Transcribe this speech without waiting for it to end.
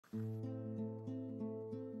Are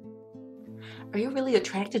you really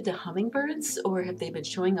attracted to hummingbirds, or have they been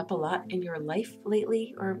showing up a lot in your life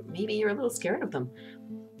lately? Or maybe you're a little scared of them.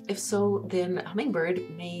 If so, then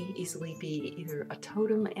hummingbird may easily be either a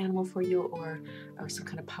totem animal for you or some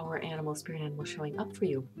kind of power animal, spirit animal showing up for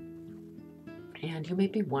you. And you may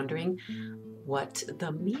be wondering what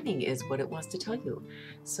the meaning is, what it wants to tell you.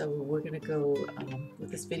 So we're going to go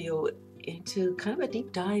with this video into kind of a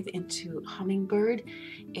deep dive into hummingbird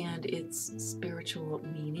and its spiritual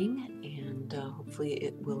meaning, and hopefully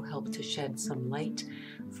it will help to shed some light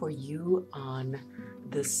for you on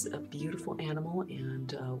this beautiful animal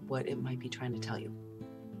and what it might be trying to tell you.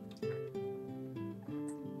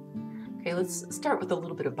 Okay, let's start with a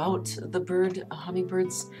little bit about the bird.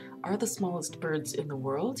 Hummingbirds are the smallest birds in the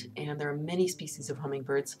world, and there are many species of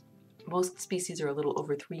hummingbirds. Most species are a little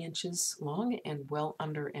over 3 inches long and well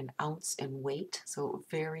under an ounce in weight, so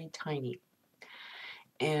very tiny.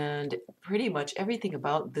 And pretty much everything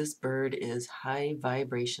about this bird is high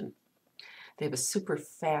vibration. They have a super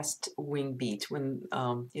fast wing beat when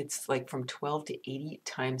it's like from 12 to 80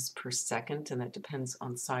 times per second, and that depends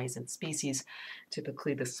on size and species.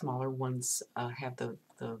 Typically, the smaller ones have the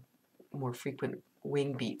more frequent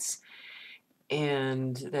wing beats.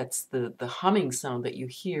 And that's the humming sound that you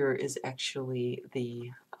hear is actually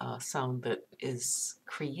the sound that is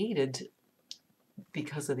created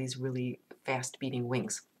because of these really fast beating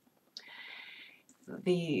wings.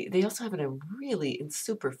 They also have a really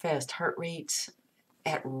super fast heart rate.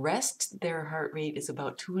 At rest, their heart rate is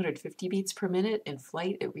about 250 beats per minute. In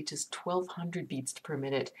flight, it reaches 1,200 beats per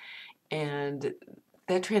minute, and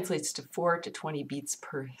that translates to 4 to 20 beats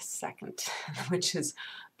per second, which is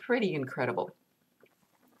pretty incredible.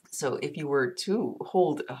 So if you were to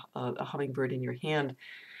hold a hummingbird in your hand,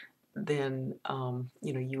 then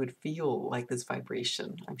you would feel like this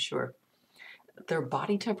vibration, I'm sure. Their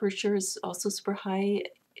body temperature is also super high.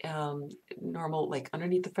 Normal, like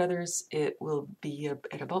underneath the feathers, it will be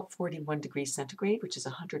at about 41 degrees centigrade, which is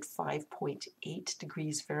 105.8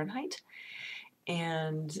 degrees Fahrenheit.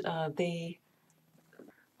 And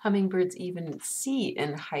hummingbirds even see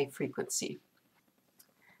in high frequency.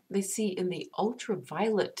 They see in the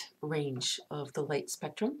ultraviolet range of the light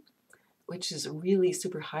spectrum, which is really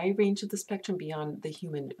super high range of the spectrum beyond the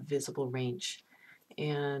human visible range.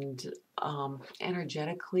 And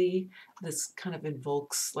energetically, this kind of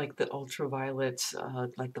invokes like the ultraviolet,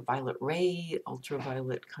 like the violet ray,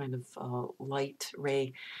 ultraviolet kind of light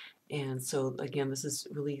ray. And so again, this is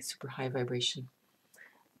really super high vibration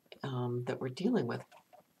that we're dealing with.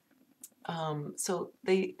 So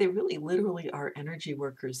they really literally are energy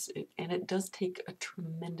workers, and it does take a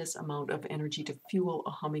tremendous amount of energy to fuel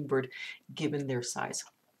a hummingbird given their size.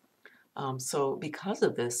 So because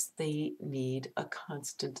of this, they need a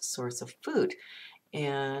constant source of food,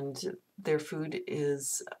 and their food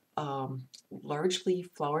is largely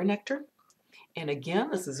flower nectar. And again,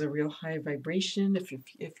 this is a real high vibration.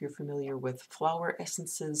 If you're familiar with flower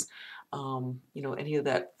essences, any of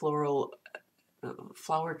that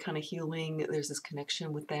flower kind of healing, there's this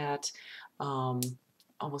connection with that,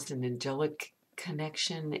 almost an angelic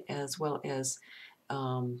connection, as well as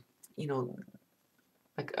you know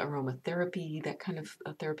like aromatherapy, that kind of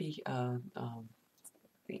therapy,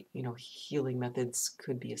 healing methods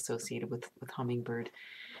could be associated with hummingbird.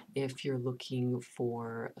 If you're looking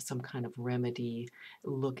for some kind of remedy,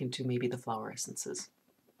 look into maybe the flower essences.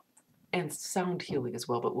 And sound healing as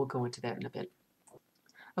well, but we'll go into that in a bit.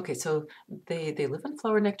 Okay, so they live on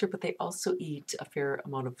flower nectar, but they also eat a fair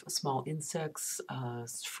amount of small insects,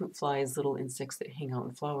 fruit flies, little insects that hang out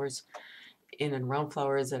in flowers, in and around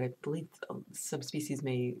flowers that I believe some species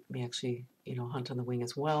may actually hunt on the wing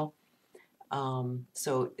as well.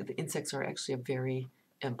 So the insects are actually a very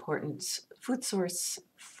important food source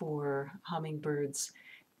for hummingbirds,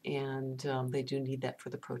 and they do need that for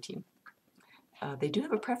the protein. They do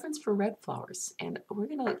have a preference for red flowers, and we're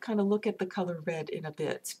going to kind of look at the color red in a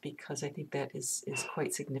bit because I think that is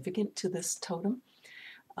quite significant to this totem.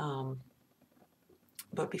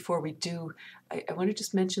 But before we do, I want to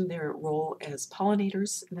just mention their role as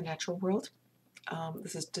pollinators in the natural world.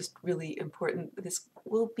 This is just really important. This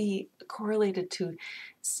will be correlated to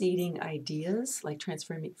seeding ideas, like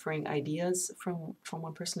transferring ideas from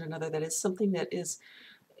one person to another. That is something that is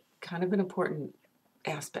kind of an important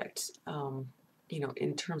aspect,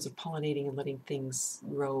 in terms of pollinating and letting things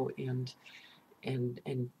grow and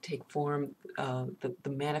take form. The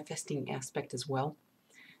manifesting aspect as well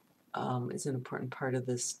is an important part of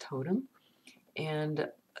this totem. And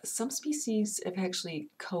some species have actually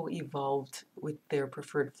co-evolved with their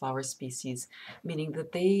preferred flower species, meaning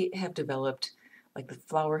that they have developed like the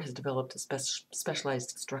flower has developed a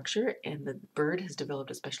specialized structure, and the bird has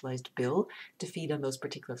developed a specialized bill to feed on those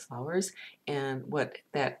particular flowers. And what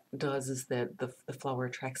that does is that the flower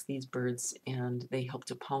attracts these birds, and they help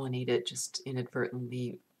to pollinate it just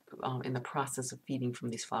inadvertently in the process of feeding from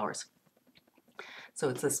these flowers. So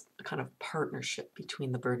it's this kind of partnership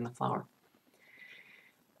between the bird and the flower.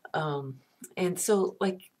 And so,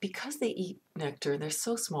 like, because they eat nectar, they're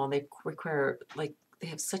so small, they require, like, they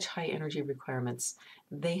have such high energy requirements.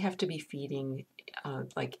 They have to be feeding,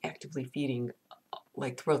 like, actively feeding,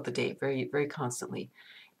 like, throughout the day, very, very constantly.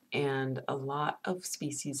 And a lot of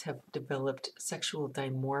species have developed sexual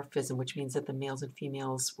dimorphism, which means that the males and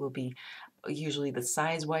females will be, usually the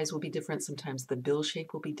size-wise will be different. Sometimes the bill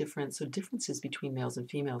shape will be different. So differences between males and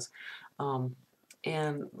females.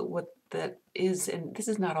 And what that is, and this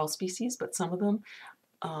is not all species, but some of them,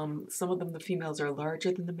 the females are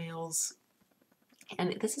larger than the males.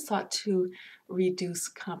 And this is thought to reduce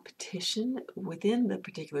competition within the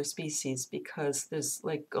particular species because there's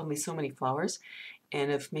like only so many flowers. And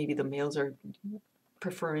if maybe the males are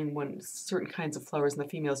preferring one certain kinds of flowers and the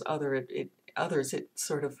females others, it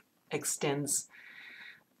sort of extends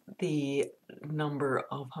the number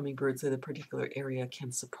of hummingbirds that a particular area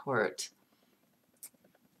can support.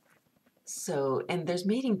 So, and there's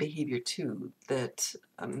mating behavior too that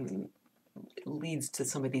leads to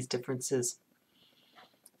some of these differences.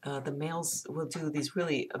 The males will do these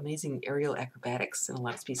really amazing aerial acrobatics in a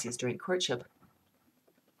lot of species during courtship,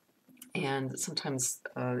 and sometimes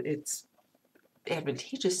it's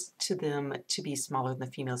advantageous to them to be smaller than the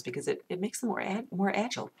females because it makes them more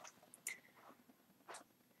agile.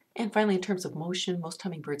 And finally, in terms of motion, most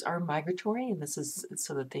hummingbirds are migratory, and this is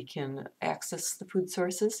so that they can access the food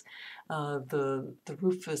sources. The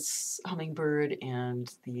rufous hummingbird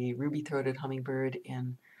and the ruby-throated hummingbird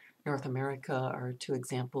in North America are two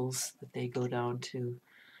examples that they go down to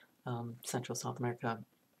Central South America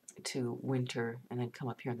to winter and then come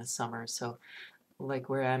up here in the summer. So like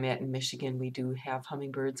where I'm at in Michigan, we do have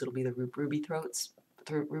hummingbirds. It'll be the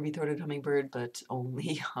ruby-throated hummingbird, but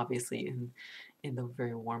only obviously in the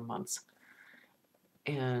very warm months.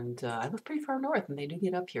 And I live pretty far north, and they do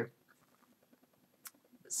get up here.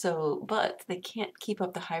 So, but they can't keep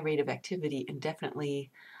up the high rate of activity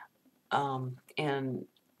indefinitely, and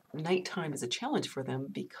nighttime is a challenge for them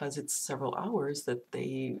because it's several hours that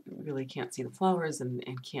they really can't see the flowers and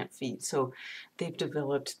can't feed. So they've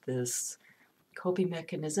developed this coping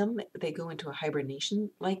mechanism. They go into a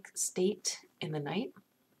hibernation-like state in the night,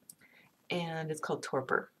 and it's called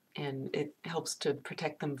torpor, and it helps to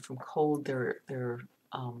protect them from cold. They're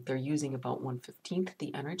using about 1/15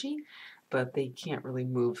 the energy, but they can't really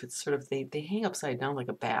move. It's sort of they hang upside down like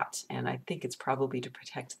a bat, and I think it's probably to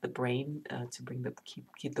protect the brain, to bring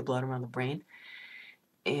keep the blood around the brain,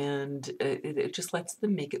 and it just lets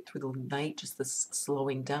them make it through the night, just this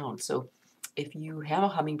slowing down. So if you have a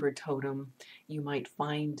hummingbird totem, you might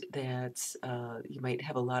find that you might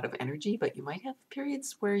have a lot of energy, but you might have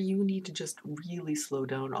periods where you need to just really slow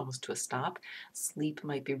down almost to a stop. Sleep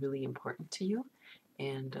might be really important to you,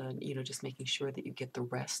 and just making sure that you get the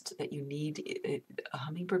rest that you need.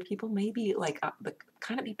 Hummingbird people may be like the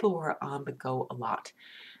kind of people who are on the go a lot,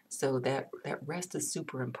 so that rest is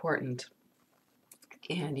super important,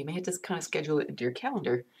 and you may have to kind of schedule it into your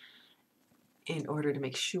calendar in order to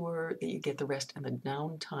make sure that you get the rest and the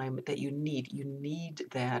downtime that you need. You need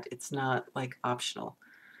that. It's not like optional.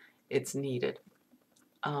 It's needed.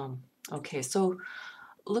 Okay, so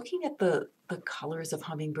looking at the colors of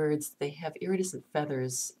hummingbirds, they have iridescent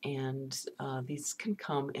feathers, and these can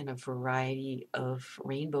come in a variety of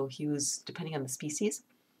rainbow hues depending on the species.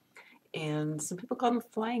 And some people call them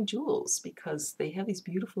flying jewels because they have these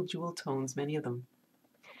beautiful jewel tones, many of them.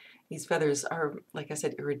 These feathers are, like I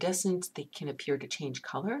said, iridescent. They can appear to change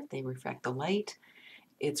color. They refract the light.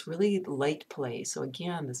 It's really light play. So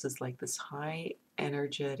again, this is like this high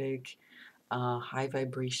energetic, high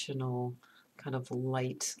vibrational kind of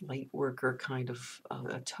light worker kind of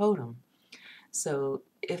a totem. So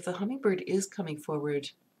if the hummingbird is coming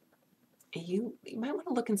forward, you might want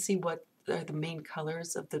to look and see what are the main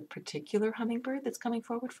colors of the particular hummingbird that's coming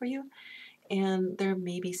forward for you. And there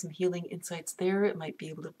may be some healing insights there. It might be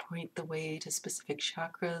able to point the way to specific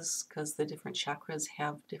chakras because the different chakras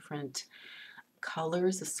have different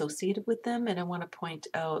colors associated with them. And I want to point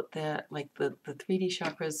out that like the 3D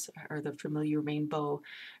chakras are the familiar rainbow,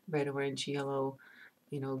 red, orange, yellow,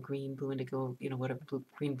 green, blue, indigo, whatever, blue,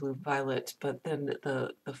 green, blue, violet. But then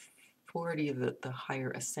the 40 of the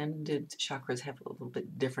higher ascended chakras have a little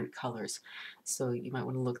bit different colors. So you might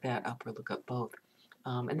want to look that up or look up both.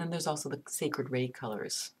 And then there's also the sacred ray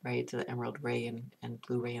colors, right? The emerald ray and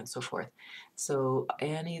blue ray and so forth. So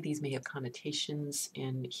any of these may have connotations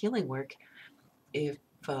in healing work if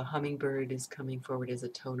a hummingbird is coming forward as a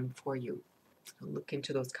totem for you. Look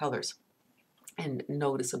into those colors and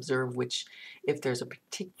notice, observe which, if there's a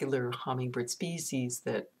particular hummingbird species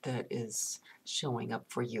that is showing up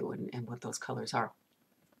for you and what those colors are.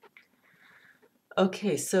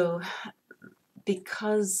 Okay, so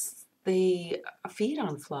because they feed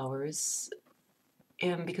on flowers,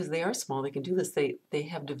 and because they are small, they can do this. They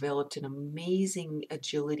have developed an amazing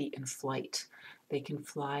agility in flight. They can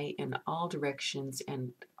fly in all directions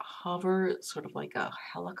and hover sort of like a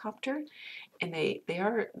helicopter. And they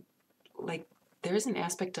are like, there's an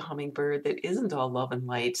aspect to hummingbird that isn't all love and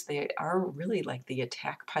light. They are really like the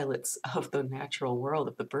attack pilots of the natural world,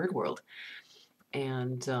 of the bird world.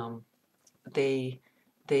 And they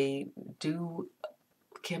they do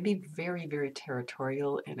can be very, very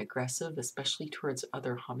territorial and aggressive, especially towards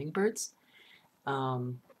other hummingbirds.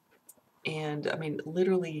 Um, and I mean,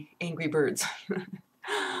 literally angry birds.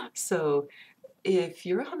 So if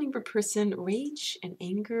you're a hummingbird person, rage and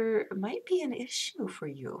anger might be an issue for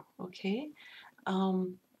you, okay?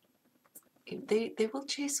 Um, they will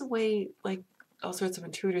chase away like all sorts of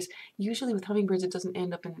intruders. Usually with hummingbirds, it doesn't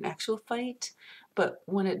end up in an actual fight, but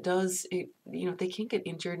when it does, they can get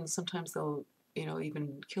injured, and sometimes they'll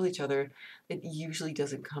even kill each other. It usually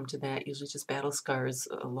doesn't come to that. Usually just battle scars,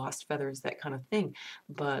 lost feathers, that kind of thing.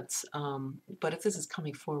 But if this is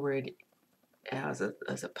coming forward as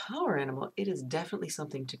a power animal, it is definitely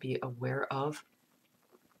something to be aware of.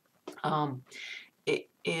 Um,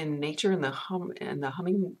 in nature, in the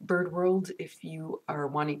hummingbird world, if you are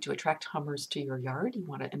wanting to attract hummers to your yard, you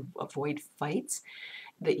want to avoid fights,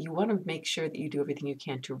 that you want to make sure that you do everything you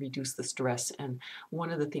can to reduce the stress. And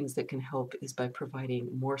one of the things that can help is by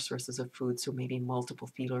providing more sources of food, so maybe multiple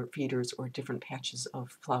feeders or different patches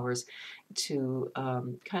of flowers to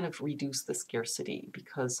kind of reduce the scarcity,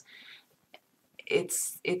 because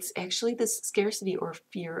it's actually this scarcity or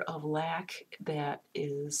fear of lack that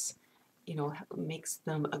is, makes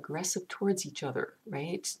them aggressive towards each other,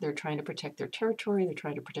 right? They're trying to protect their territory, they're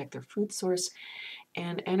trying to protect their food source,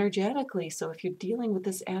 and energetically. So if you're dealing with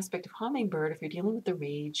this aspect of hummingbird, if you're dealing with the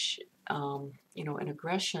rage, and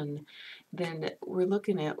aggression, then we're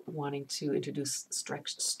looking at wanting to introduce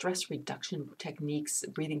stress reduction techniques,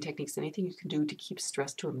 breathing techniques, anything you can do to keep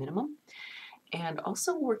stress to a minimum. And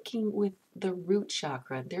also working with the root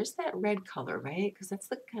chakra. There's that red color, right? Because that's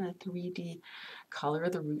the kind of 3D color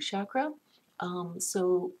of the root chakra.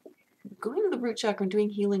 So going to the root chakra and doing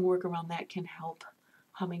healing work around that can help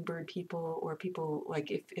hummingbird people, or people like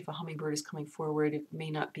if a hummingbird is coming forward, it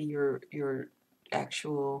may not be your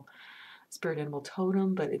actual spirit animal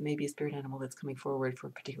totem, but it may be a spirit animal that's coming forward for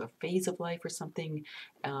a particular phase of life or something.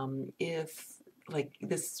 If like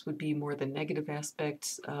this would be more the negative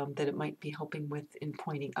aspect that it might be helping with in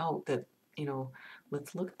pointing out that,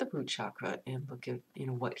 let's look at the root chakra and look at,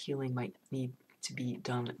 what healing might need to be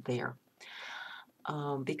done there.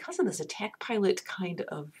 Because of this attack pilot kind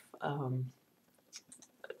of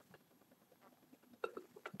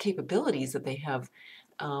capabilities that they have,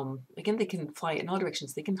 again, they can fly in all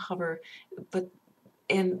directions, they can hover,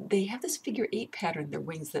 and they have this figure 8 pattern in their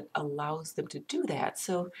wings that allows them to do that.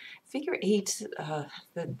 So figure 8,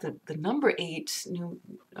 the number 8,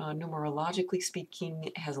 numerologically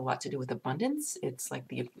speaking, has a lot to do with abundance. It's like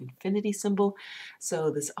the infinity symbol.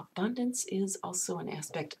 So this abundance is also an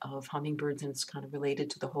aspect of hummingbirds, and it's kind of related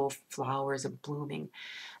to the whole flowers and blooming,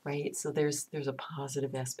 right? So there's a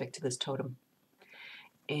positive aspect to this totem.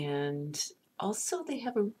 And also they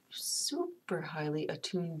have a super highly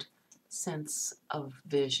attuned sense of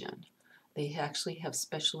vision. They actually have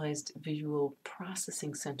specialized visual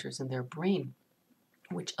processing centers in their brain,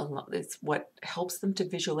 which is what helps them to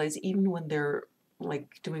visualize even when they're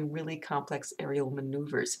like doing really complex aerial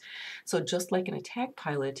maneuvers. So just like an attack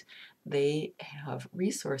pilot, they have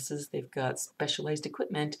resources, they've got specialized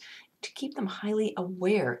equipment to keep them highly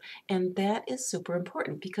aware. And that is super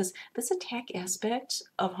important, because this attack aspect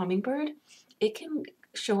of hummingbird, it can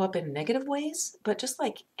show up in negative ways, but just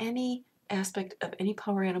like any aspect of any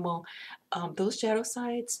power animal, those shadow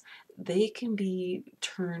sides, they can be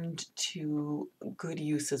turned to good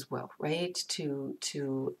use as well, right?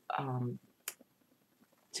 To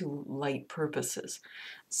light purposes.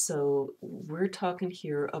 So we're talking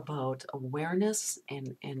here about awareness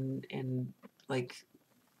and like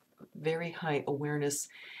very high awareness,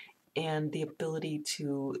 and the ability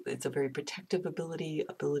to, it's a very protective ability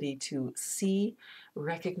to see,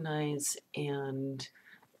 recognize, and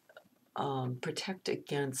protect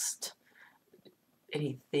against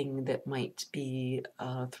anything that might be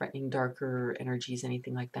threatening darker energies,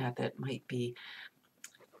 anything like that that might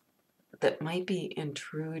be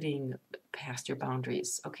intruding past your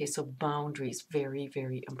boundaries. Okay, so boundaries, very,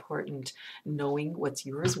 very important. Knowing what's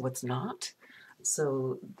yours, what's not.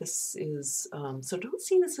 So this is, so don't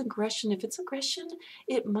see this aggression. If it's aggression,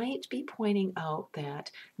 it might be pointing out that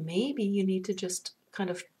maybe you need to just kind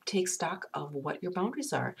of take stock of what your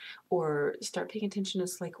boundaries are, or start paying attention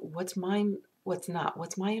to like what's mine, what's not,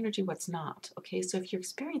 what's my energy, what's not. Okay, so if you're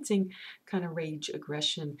experiencing kind of rage,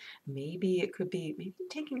 aggression, maybe it could be maybe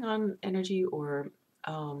taking on energy or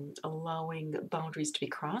allowing boundaries to be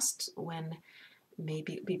crossed, when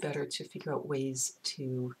maybe it'd be better to figure out ways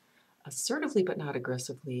to assertively but not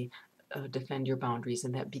aggressively defend your boundaries.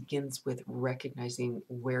 And that begins with recognizing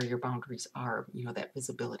where your boundaries are, you know, that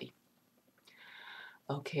visibility.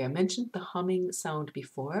 Okay, I mentioned the humming sound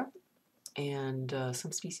before, and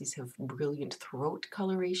some species have brilliant throat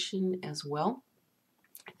coloration as well.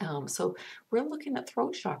 So we're looking at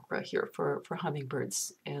throat chakra here for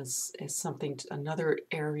hummingbirds as something, another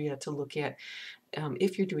area to look at.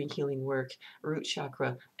 If you're doing healing work, root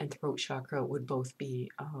chakra and throat chakra would both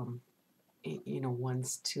be, you know,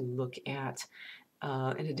 ones to look at.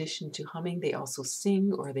 In addition to humming, they also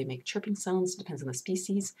sing or they make chirping sounds, depends on the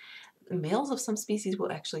species. Males of some species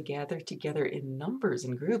will actually gather together in numbers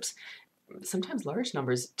and groups, sometimes large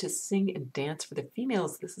numbers, to sing and dance for the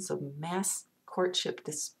females. This is a mass courtship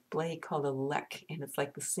display called a lek, and it's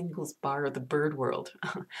like the singles bar of the bird world.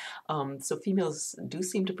 So females do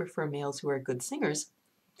seem to prefer males who are good singers,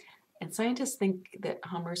 and scientists think that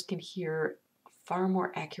hummers can hear far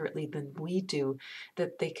more accurately than we do,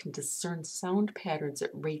 that they can discern sound patterns at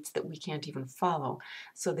rates that we can't even follow.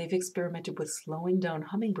 So they've experimented with slowing down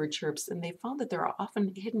hummingbird chirps, and they found that there are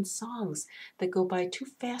often hidden songs that go by too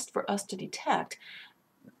fast for us to detect.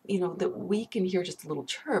 You know, that we can hear just a little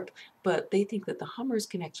chirp, but they think that the hummers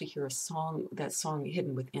can actually hear a song, that song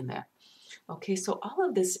hidden within that. Okay, so all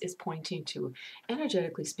of this is pointing to,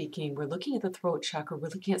 energetically speaking, we're looking at the throat chakra, we're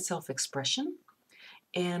looking at self-expression,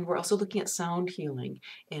 and we're also looking at sound healing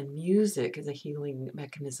and music as a healing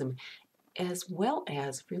mechanism, as well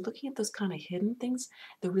as, if you're looking at those kind of hidden things,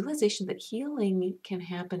 the realization that healing can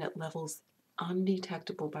happen at levels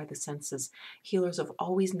undetectable by the senses. Healers have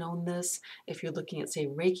always known this. If you're looking at, say,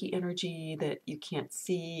 Reiki energy that you can't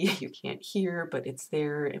see, you can't hear, but it's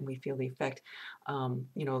there and we feel the effect,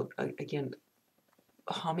 you know, again,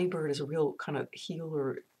 a hummingbird is a real kind of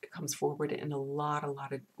healer. It comes forward in a lot of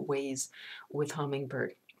ways with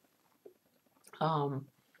hummingbird.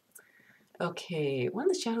 Okay, one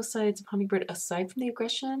of the shadow sides of hummingbird, aside from the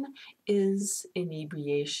aggression, is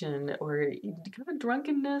inebriation or kind of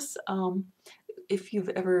drunkenness. If you've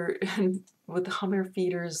ever, with the hummer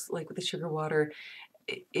feeders, like with the sugar water,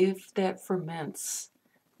 if that ferments,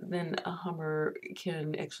 then a hummer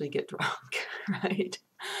can actually get drunk, right?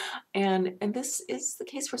 And this is the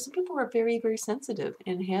case for some people who are very, very sensitive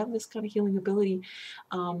and have this kind of healing ability.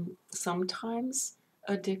 Sometimes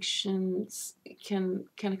addictions can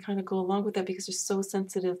kind of go along with that because they're so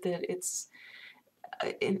sensitive that it's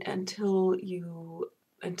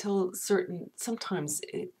until certain, sometimes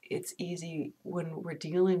it's easy when we're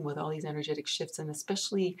dealing with all these energetic shifts, and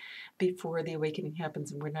especially before the awakening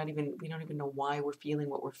happens and we don't even know why we're feeling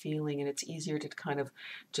what we're feeling, and it's easier to kind of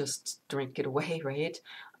just drink it away, right?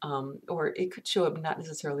 Or it could show up not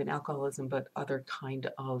necessarily in alcoholism, but other kind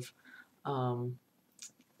of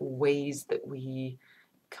ways that we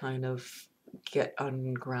kind of get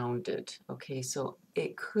ungrounded. Okay, so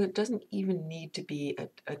it doesn't even need to be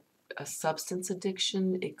a substance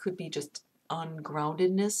addiction. It could be just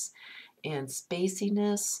ungroundedness and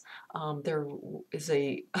spaciness. There is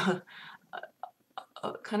a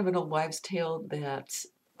kind of an old wives' tale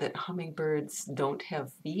that hummingbirds don't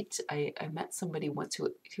have feet. I met somebody once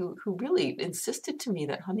who really insisted to me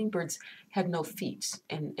that hummingbirds had no feet,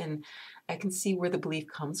 and I can see where the belief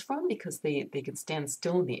comes from because they can stand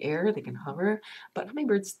still in the air, they can hover, but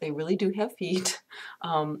hummingbirds, they really do have feet.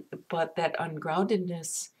 But that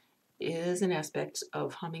ungroundedness is an aspect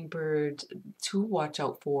of hummingbird to watch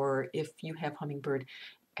out for if you have hummingbird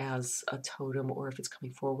as a totem, or if it's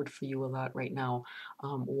coming forward for you a lot right now.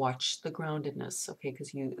 Watch the groundedness, okay,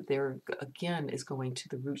 because there again is going to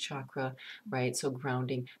the root chakra, right? So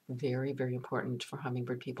grounding, very, very important for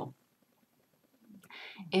hummingbird people.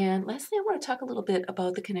 And lastly, I want to talk a little bit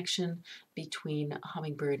about the connection between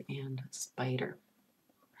hummingbird and spider.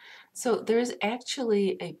 So there is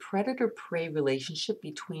actually a predator-prey relationship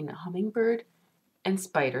between a hummingbird and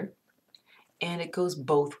spider, and it goes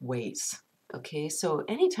both ways. Okay, so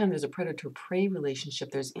anytime there's a predator-prey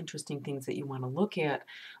relationship, there's interesting things that you want to look at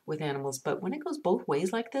with animals. But when it goes both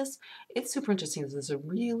ways like this, it's super interesting. There's a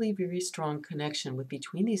really very strong connection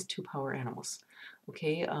between these two power animals.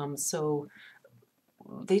 Okay, so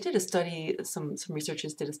they did a study, some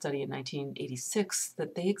researchers did a study in 1986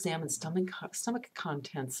 that they examined stomach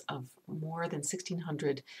contents of more than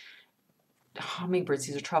 1,600 hummingbirds.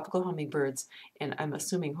 These are tropical hummingbirds, and I'm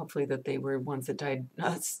assuming hopefully that they were ones that died,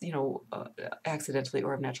 accidentally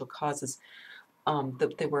or of natural causes.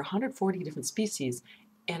 That there were 140 different species,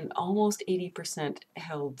 and almost 80%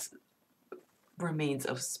 held remains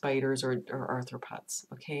of spiders or arthropods.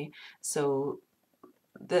 Okay, so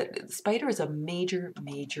the spider is a major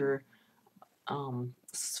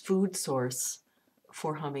food source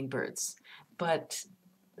for hummingbirds, but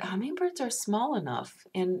hummingbirds are small enough,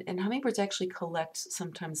 and hummingbirds actually collect,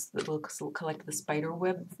 sometimes they'll collect the spider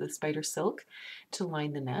web, the spider silk, to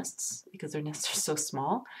line the nests because their nests are so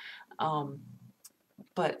small.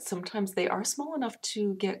 But sometimes they are small enough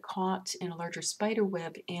to get caught in a larger spider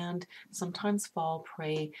web and sometimes fall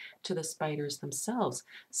prey to the spiders themselves.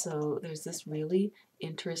 So there's this really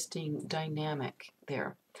interesting dynamic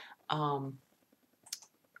there.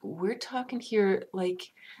 We're talking here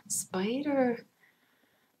like spider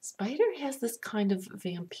has this kind of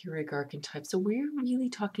vampiric archetype. So we're really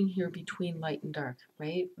talking here between light and dark,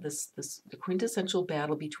 right? This the quintessential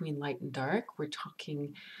battle between light and dark. We're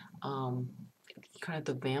talking kind of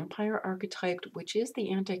the vampire archetype, which is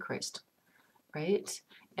the Antichrist, right?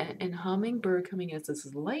 And Hummingbird coming in as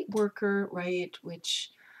this light worker, right?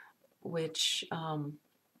 Which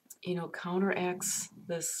counteracts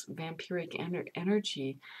this vampiric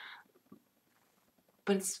energy.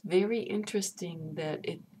 But it's very interesting that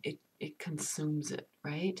it consumes it,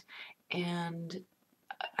 right? And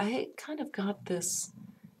I kind of got this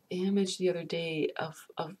image the other day of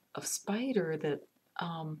spider that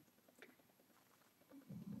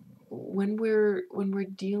when we're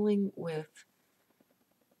dealing with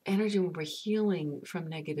energy, when we're healing from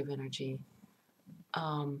negative energy,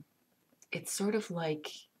 it's sort of like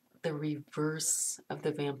the reverse of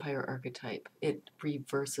the vampire archetype. It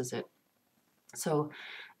reverses it. So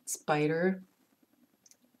spider,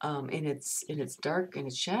 in its dark and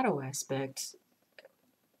its shadow aspect,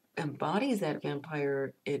 embodies that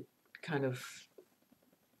vampire. It kind of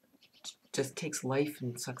just takes life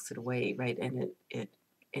and sucks it away, right? And it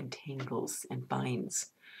entangles and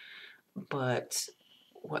binds. But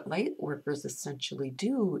what light workers essentially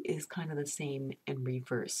do is kind of the same in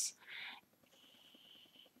reverse.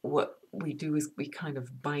 What we do is we kind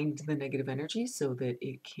of bind the negative energy so that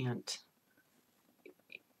it can't,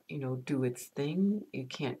 do its thing. It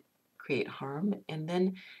can't create harm. And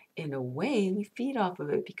then in a way, we feed off of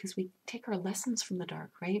it because we take our lessons from the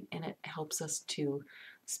dark, right? And it helps us to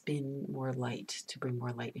spin more light, to bring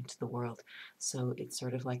more light into the world. So it's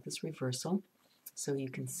sort of like this reversal. So you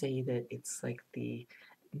can say that it's like the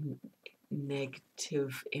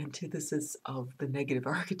negative antithesis of the negative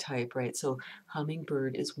archetype, right? So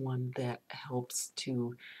hummingbird is one that helps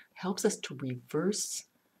us to reverse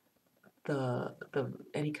the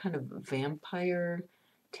any kind of vampire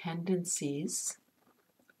tendencies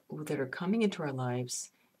that are coming into our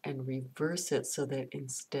lives and reverse it so that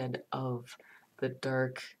instead of the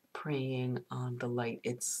dark preying on the light,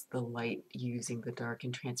 it's the light using the dark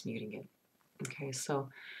and transmuting it. Okay, so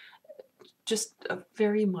just a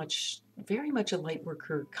very much a light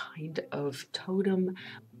worker kind of totem,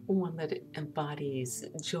 one that embodies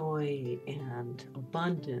joy and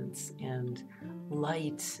abundance and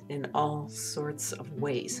light in all sorts of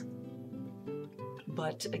ways.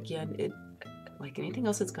 But again, it, like anything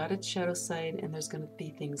else, it's got its shadow side, and there's going to be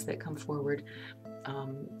things that come forward.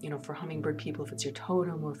 For hummingbird people, if it's your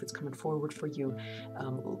totem or if it's coming forward for you,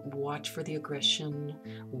 watch for the aggression,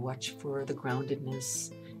 watch for the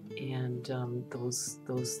groundedness, and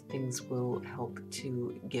those things will help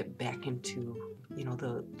to get back into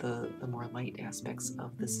the more light aspects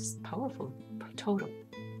of this powerful totem.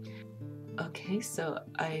 Okay, so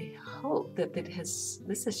I hope that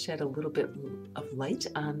this has shed a little bit of light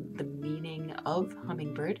on the meaning of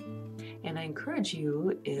hummingbird. And I encourage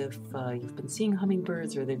you, if you've been seeing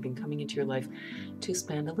hummingbirds or they've been coming into your life, to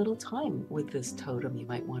spend a little time with this totem. You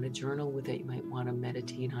might want to journal with it. You might want to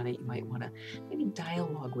meditate on it. You might want to maybe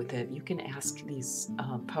dialogue with it. You can ask these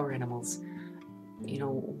power animals,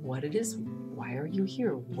 what it is. Why are you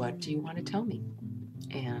here? What do you want to tell me?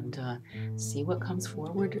 And see what comes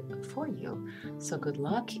forward for you. So good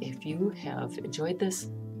luck. If you have enjoyed this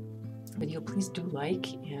video, please do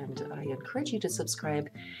like, and I encourage you to subscribe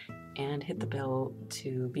and hit the bell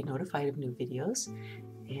to be notified of new videos.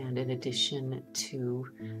 And in addition to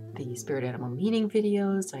the spirit animal meaning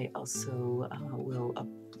videos, I also will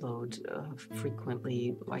upload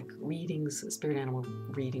frequently, like readings, spirit animal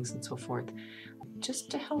readings and so forth, just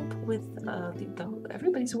to help with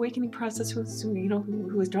everybody's awakening process who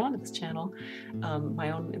is drawn to this channel,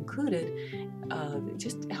 my own included,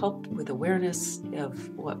 just help with awareness of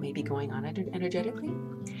what may be going on energetically.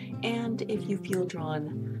 And if you feel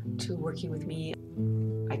drawn to working with me,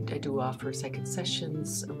 I do offer psychic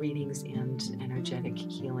sessions, readings, and energetic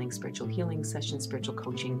healing, spiritual healing sessions, spiritual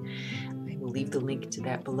coaching. I will leave the link to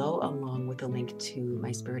that below, along with a link to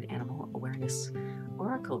my Spirit Animal Awareness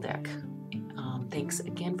Oracle deck. Thanks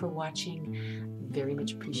again for watching. Very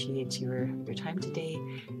much appreciate your time today,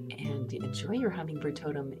 and enjoy your Hummingbird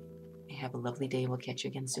Totem. Have a lovely day, and we'll catch you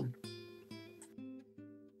again soon.